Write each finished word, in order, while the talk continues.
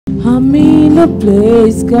I'm in a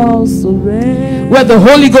place called surrender. Where the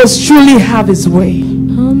Holy Ghost truly have his way.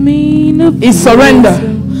 I'm in a place. It's surrender.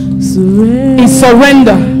 Surrender. It's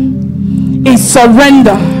surrender. It's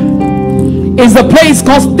surrender. It's the place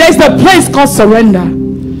called, there's a place called surrender.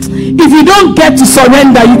 If you don't get to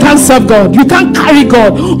surrender, you can't serve God. You can't carry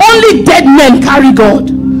God. Only dead men carry God.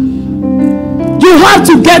 You have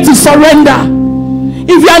to get to surrender.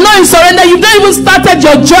 If you are not in surrender, you've not even started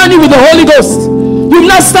your journey with the Holy Ghost. You've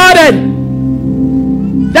not started.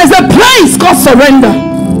 There's a place called surrender,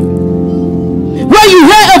 where you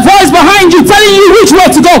hear a voice behind you telling you which way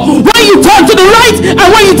to go. When you turn to the right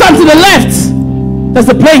and when you turn to the left, there's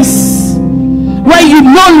a place where you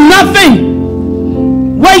know nothing.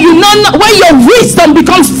 Where you know, where your wisdom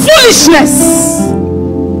becomes foolishness,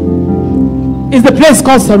 is the place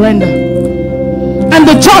called surrender. And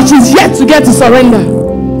the church is yet to get to surrender.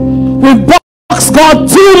 We box God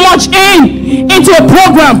too much into a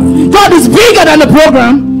program. God is bigger than a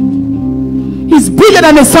program. He's bigger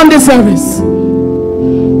than a Sunday service.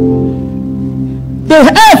 The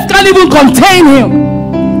earth can't even contain him.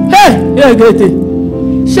 Hey, yeah, get it.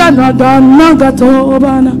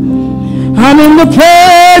 I'm in the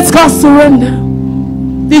place called surrender.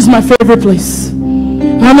 This is my favorite place.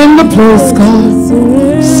 I'm in the place called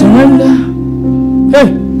surrender. Hey,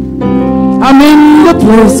 I'm in the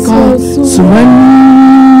place called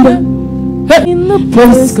surrender. Hey, in the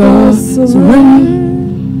place called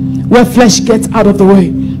surrender, where flesh gets out of the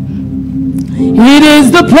way. It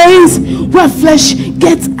is the place where flesh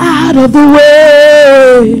gets out of the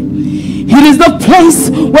way. It is the place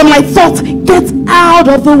where my thought gets out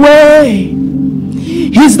of the way.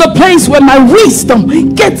 It's the place where my wisdom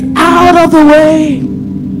gets out of the way.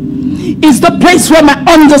 It's the place where my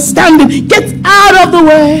understanding gets out of the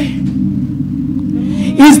way.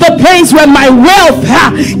 It's the place where my wealth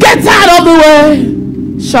gets out of the way.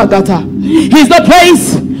 Shagata. It's the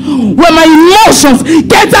place where my emotions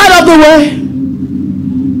get out of the way.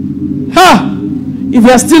 If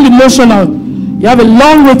you are still emotional, you have a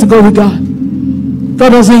long way to go with God.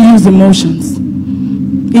 God doesn't use emotions.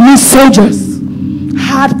 He needs soldiers,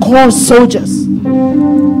 hardcore soldiers.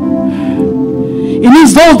 He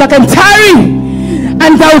needs those that can tarry,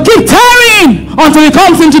 and that will keep tarrying until he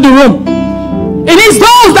comes into the room. It needs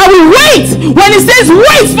those that will wait. When he says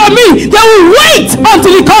wait for me, they will wait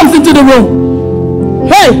until he comes into the room.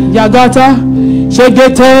 Hey, Yagata,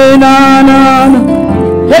 Shegete na na na.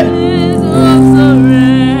 Hey.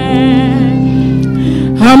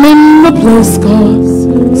 I'm in the place called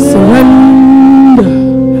surrender.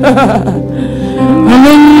 I'm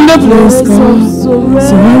in the place called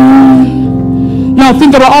surrender. Now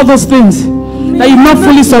think about all those things that you've not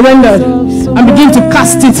fully surrendered, and begin to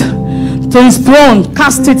cast it to his throne.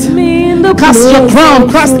 Cast it. Cast your crown.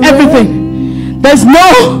 Cast everything. There's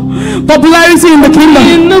no popularity in the kingdom.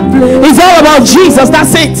 It's all about Jesus.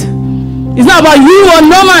 That's it. It's not about you or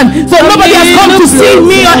no man. So nobody has come to see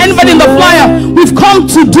me or anybody in the flyer. We've come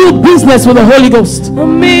to do business with the Holy Ghost. He's the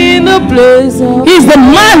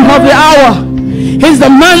man of the hour. He's the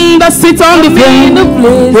man that sits on the throne.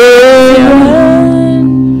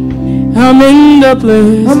 I'm in the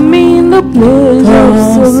place. I'm in the place of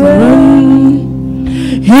surrender.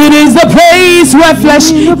 It is the place where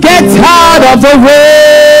flesh gets out of the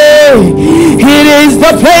way. It is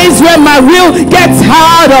the place where my will gets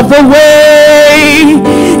out of the way.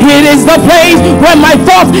 It is the place where my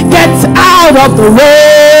thought gets out of the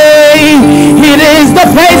way. It is the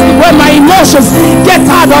place where my emotions get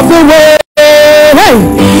out of the way.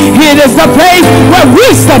 It is the place where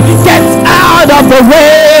wisdom gets out of the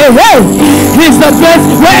way. It's the place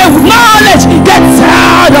where knowledge gets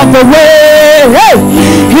out of the way.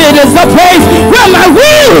 It is the place where my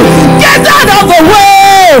will gets out of the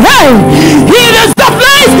way. It is the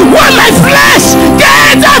place where my flesh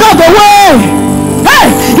gets out of the way.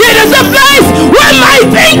 It is the place where my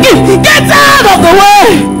thinking gets out of the way.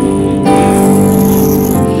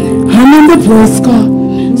 I'm in the place called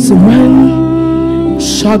surrender.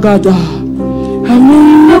 Shagada. I'm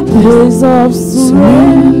in the place of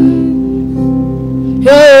surrender.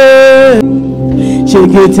 Hey,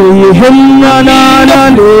 Shigete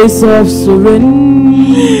Yehenana, place of surrender.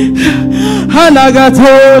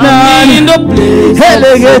 Hanagatona, I'm in the place.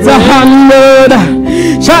 Helegeta Hanada.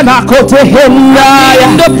 Shanakote Hendaya,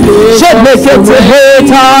 Shelekete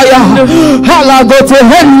Hetaya, Halagote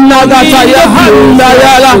Hennagataya,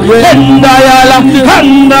 Handayala, Hendayala,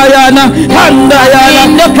 Handayana, Handayala,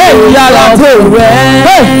 Heyala,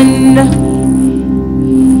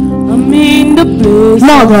 I'm in the place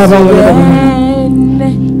of surrender.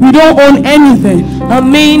 We don't own anything.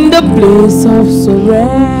 I'm in the place of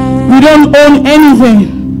surrender. We don't own anything.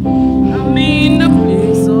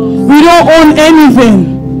 don't own anything.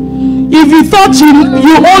 If you thought you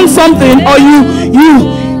own something or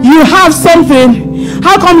you have something,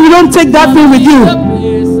 how come you don't take that thing with you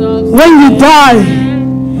when you die?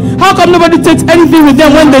 How come nobody takes anything with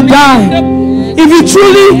them when they die? If you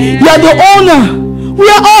are the owner, we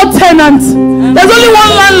are all tenants. There's only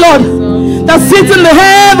one landlord that sits in the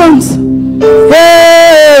heavens.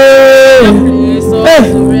 Hey,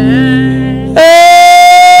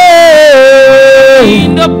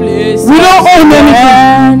 we don't own anything.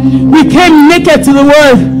 We came naked to the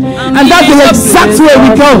world, and that's the exact way we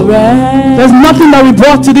go. There's nothing that we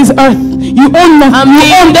brought to this earth. You own nothing. You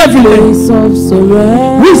own everything.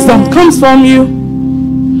 Wisdom comes from you.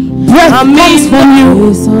 Breath comes from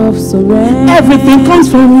you. Everything comes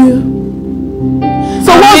from you.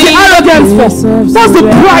 So what's the arrogance for? What's the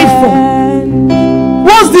pride for?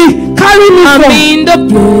 What's the carry me for? The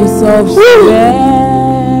place of surrender.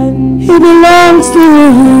 He belongs to you.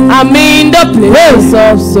 I'm in the place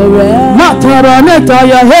of surrender.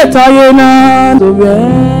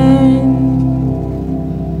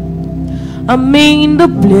 I'm in the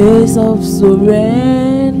place of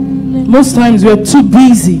surrender. Most times we are too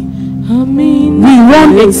busy. We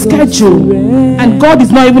run a schedule, and God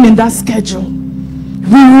is not even in that schedule.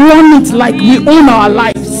 We run it like we own our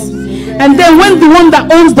lives. And then when the one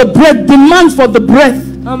that owns the breath demands for the breath,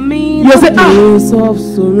 you say,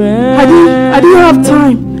 I didn't have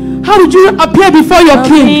time. How did you appear before your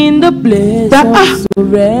king? That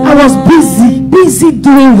I was busy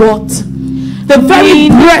doing what? The very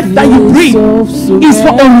breath that you breathe is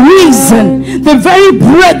for a reason. The very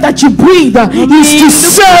breath that you breathe is to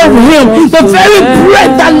serve him. The very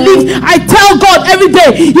breath that lives. I tell God every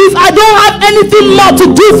day, if I don't have anything more to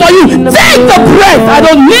do for you, take the breath. I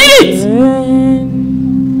don't need it.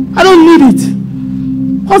 I don't need it.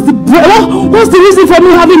 What's the breath? What's the reason for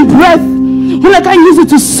me having breath when I can't use it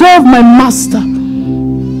to serve my master?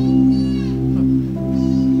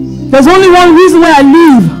 There's only one reason why I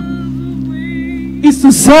live. Is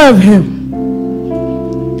to serve him.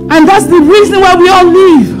 And that's the reason why we all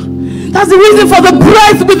live. That's the reason for the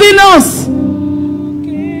breath within us.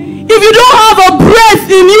 If you don't have a breath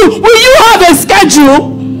in you, will you have a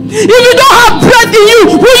schedule? If you don't have breath in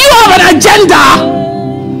you, will you have an agenda?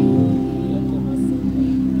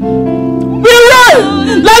 We run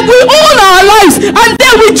like we own our lives, and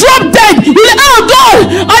then we drop dead. You say, oh God,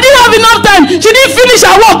 I didn't have enough time. She didn't finish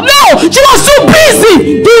her work. No, she was too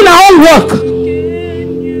busy doing her own work.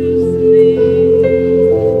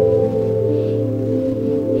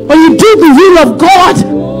 When you do the will of God,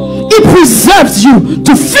 it preserves you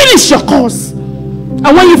to finish your course.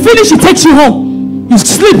 And when you finish, it takes you home. You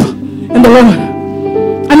sleep in the Lord.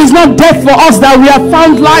 And it's not death for us that we have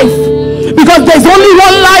found life. Because there's only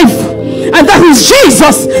one life. And that is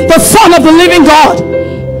Jesus, the Son of the living God.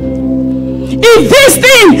 If this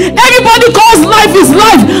thing everybody calls life is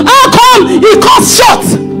life, how come it cuts short?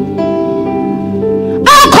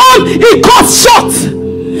 How come it cuts short?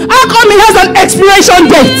 How come it has an expiration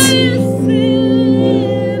date?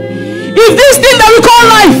 If this thing that we call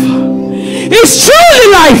life is truly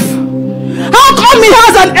life, how come it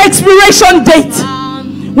has an expiration date?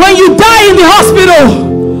 When you die in the hospital,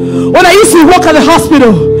 when I used to work at the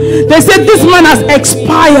hospital, they said this man has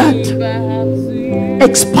expired.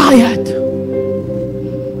 Expired.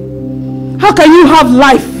 How can you have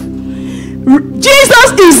life?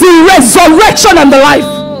 Jesus is the resurrection and the life.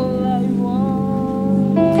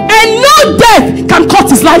 And no death can cut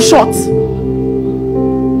his life short.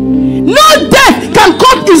 No death can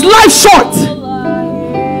cut his life short.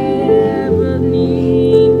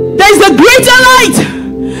 There is a greater light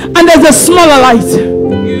and there's a smaller light.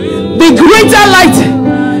 The greater light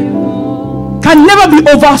can never be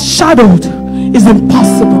overshadowed. It's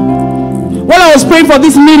impossible. While I was praying for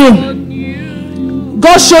this meeting,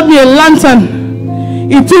 God showed me a lantern.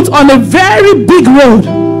 He put on a very big road.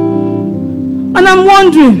 And I'm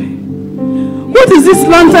wondering, what is this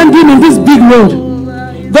lantern doing in this big road?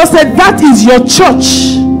 God said, that is your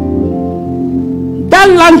church. That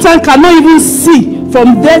lantern cannot even see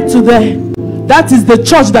from there to there. That is the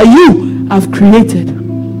church that you have created.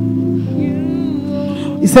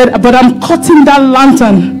 He said, but I'm cutting that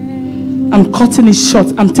lantern. I'm cutting it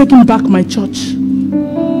short. I'm taking back my church.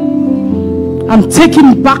 I'm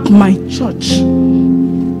taking back my church.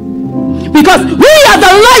 Because we are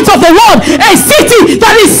the light of the world, a city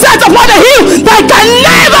that is set upon a hill that can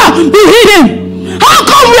never be hidden. How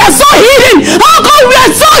come we are so hidden? How come we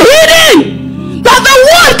are so hidden that the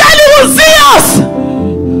world can't even see us?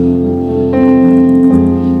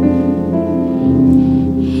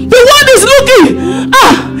 The world is looking.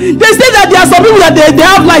 They say that there are some people that they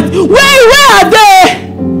have light. Where are they?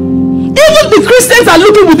 Even the Christians are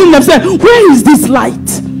looking within themselves. Where is this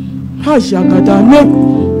light? Ha shagada, no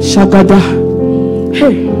shagada.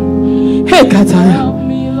 Hey, hey Kataya.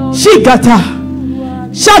 Shigata.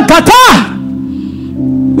 Shagata.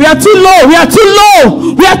 We are too low. We are too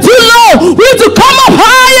low. We are too low. We need to come up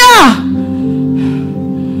higher.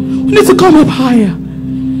 We need to come up higher.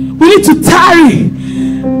 We need to tarry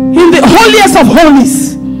in the holiest of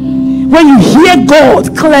holies. When you hear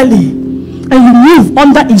God clearly and you move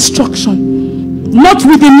under instruction, not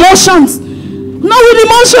with emotions. Not with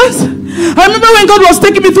emotions. I remember when God was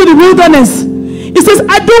taking me through the wilderness. He says,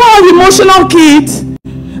 I don't have emotional kids.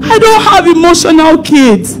 I don't have emotional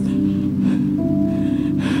kids.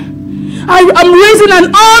 I'm raising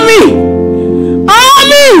an army.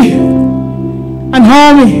 An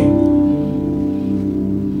army.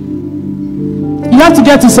 You have to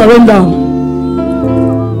get to surrender.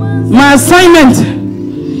 My assignment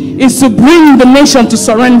is to bring the nation to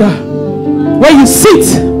surrender. Where you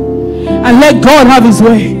sit and let God have his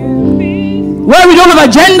way. Where we don't have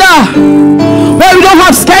agenda. Where we don't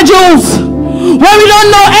have schedules. Where we don't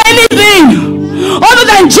know anything other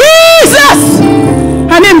than Jesus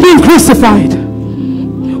and him being crucified.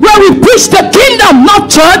 Where we preach the kingdom, not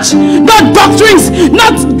church, not doctrines,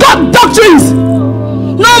 not God doctrines,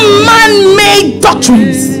 not man-made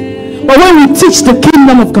doctrines, but when we teach the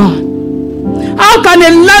kingdom of God. How can a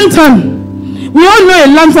lantern, we all know a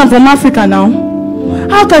lantern from Africa now,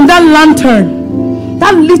 how can that lantern,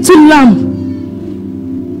 that little lamp,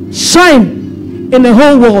 shine in the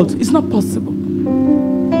whole world? It's not possible.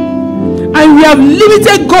 And we have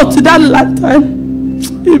limited God to that lantern.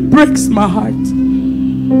 It breaks my heart.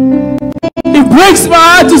 It breaks my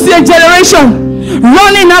heart to see a generation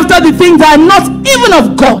running after the things that are not even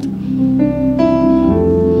of God.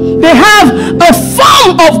 They have a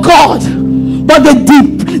form of God, but they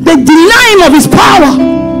deny him of his power.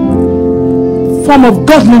 Form of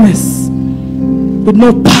godliness with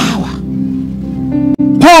no power.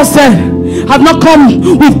 Paul said, I've not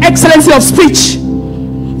come with excellency of speech,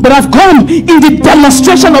 but I've come in the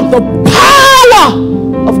demonstration of the power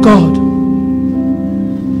of God.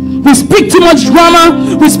 We speak too much drama.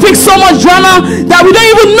 We speak so much drama that we don't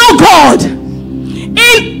even know God.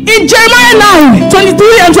 In Jeremiah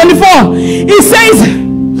 9:23 and 24, he says,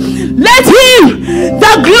 let him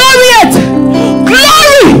that glorieth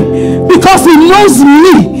glory, because he knows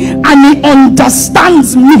me and he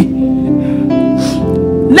understands me.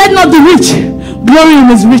 Let not the rich glory in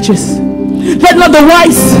his riches. Let not the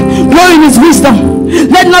wise glory in his wisdom.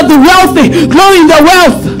 Let not the wealthy glory in their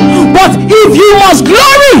wealth. But if you must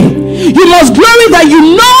glory, you must glory that you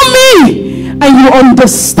know me and you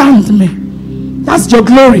understand me. That's your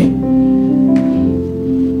glory.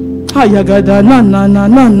 Ayagada na na na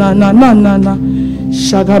na na na na na na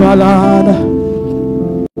shagabalada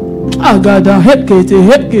agada hekete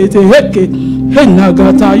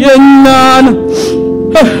henagata yenana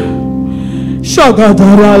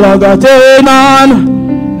shagadara lagatenana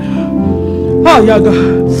ayaga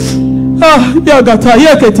yagata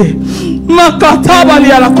yekete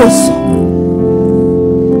makatabali alakoso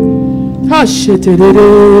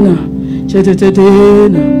hasheterena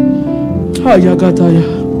chetetena ayagata ya.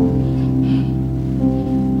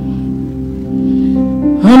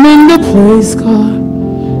 I'm in the place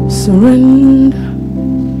called surrender.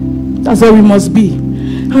 That's where we must be.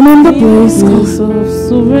 I'm in the place called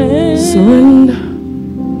surrender.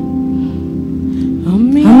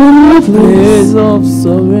 I'm in the place of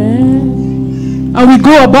surrender. And we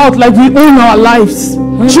go about like we own our lives.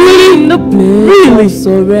 Truly, really.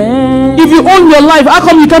 If you own your life, how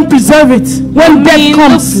come you can't preserve it when death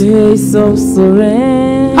comes?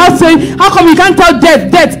 I say, how come you can't tell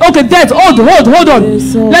death? Okay, death. Hold on.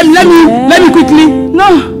 Let me quickly.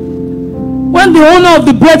 No. When the owner of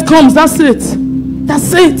the bread comes, that's it.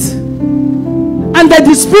 That's it. And that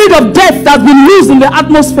the spirit of death that's been loosed in the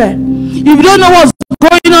atmosphere. If you don't know what's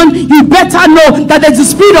going on, you better know that there's a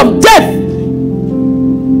spirit of death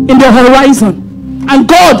in the horizon. And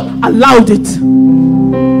God allowed it.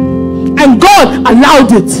 And God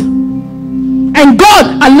allowed it. And God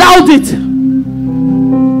allowed it.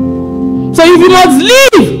 So if you must live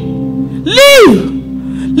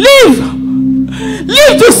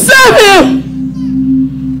to serve him.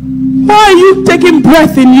 Why are you taking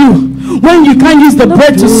breath in you when you can't use the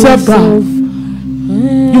breath to serve God?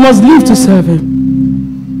 You must live to serve him.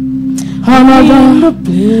 I'm in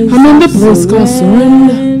the place called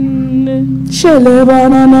surrender.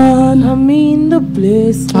 I'm in the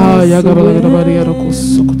place called surrender.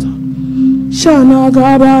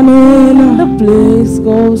 The place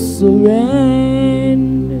goes surrender.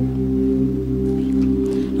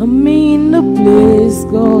 I'm in a place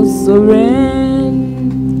called surrender.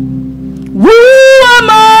 Who am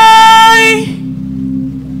I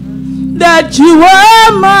that you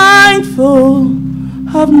are mindful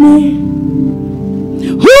of me?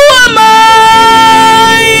 Who am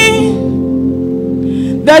I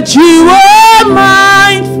that you are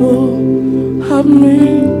mindful of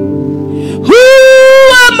me? Who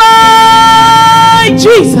am I,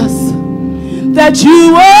 Jesus, that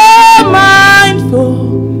you are mindful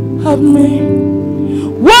of me?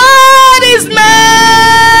 What is man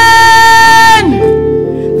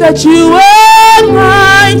that you are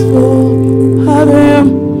mindful of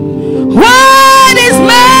him? What is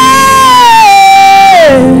man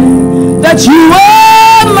that you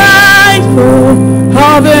are mindful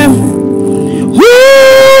of him? Who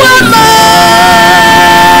am I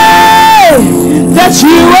that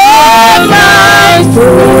you are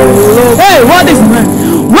mindful? Hey, what is man?